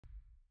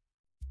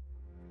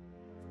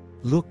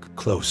Look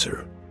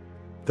closer.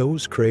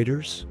 Those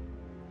craters?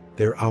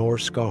 They're our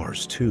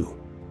scars, too.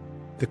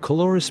 The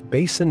Caloris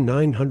Basin,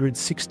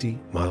 960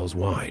 miles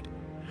wide,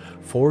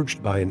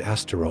 forged by an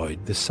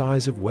asteroid the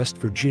size of West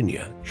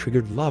Virginia,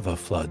 triggered lava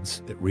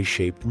floods that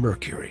reshaped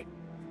Mercury.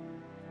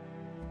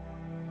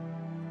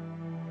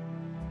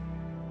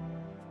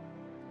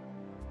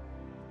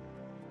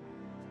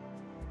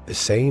 The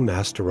same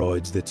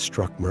asteroids that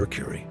struck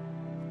Mercury,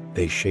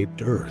 they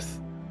shaped Earth,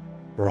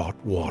 brought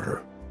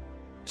water,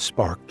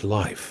 sparked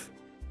life.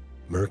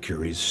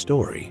 Mercury's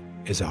story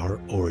is our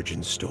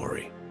origin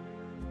story.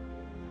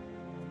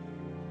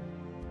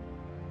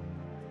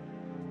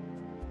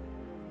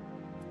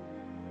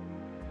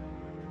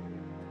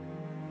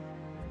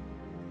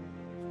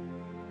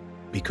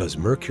 Because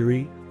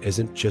Mercury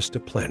isn't just a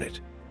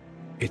planet,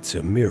 it's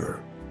a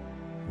mirror,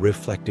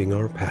 reflecting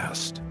our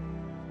past,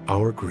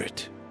 our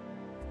grit,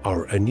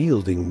 our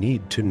unyielding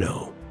need to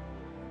know.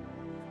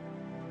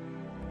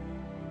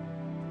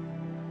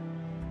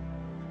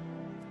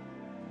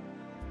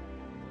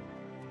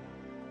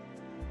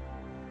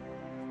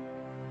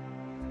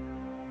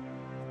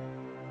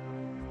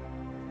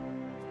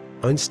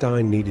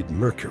 Einstein needed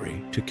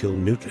Mercury to kill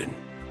Newton.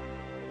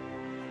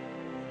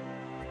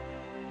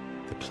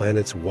 The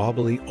planet's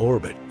wobbly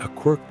orbit, a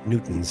quirk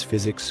Newton's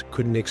physics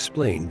couldn't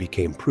explain,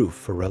 became proof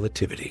for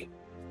relativity,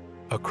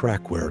 a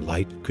crack where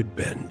light could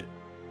bend.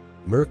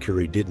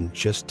 Mercury didn't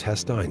just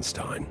test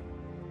Einstein,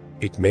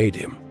 it made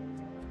him.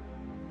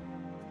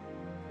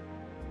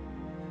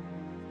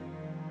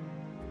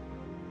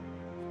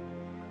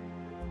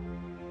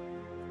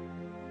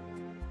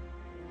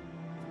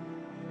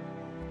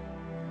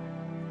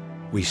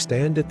 We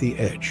stand at the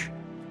edge.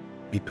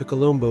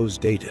 BepiColombo's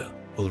data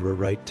will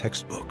rewrite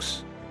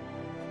textbooks.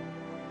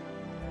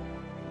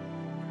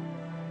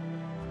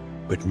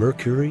 But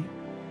Mercury,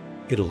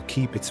 it'll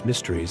keep its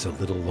mysteries a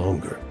little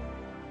longer.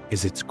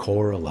 Is its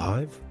core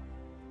alive?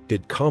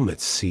 Did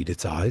comets seed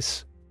its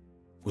ice?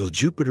 Will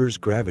Jupiter's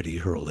gravity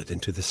hurl it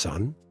into the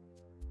sun?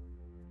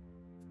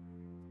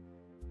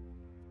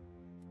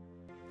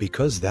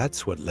 Because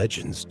that's what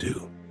legends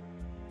do.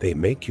 They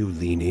make you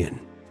lean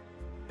in.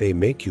 They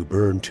make you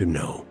burn to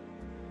know.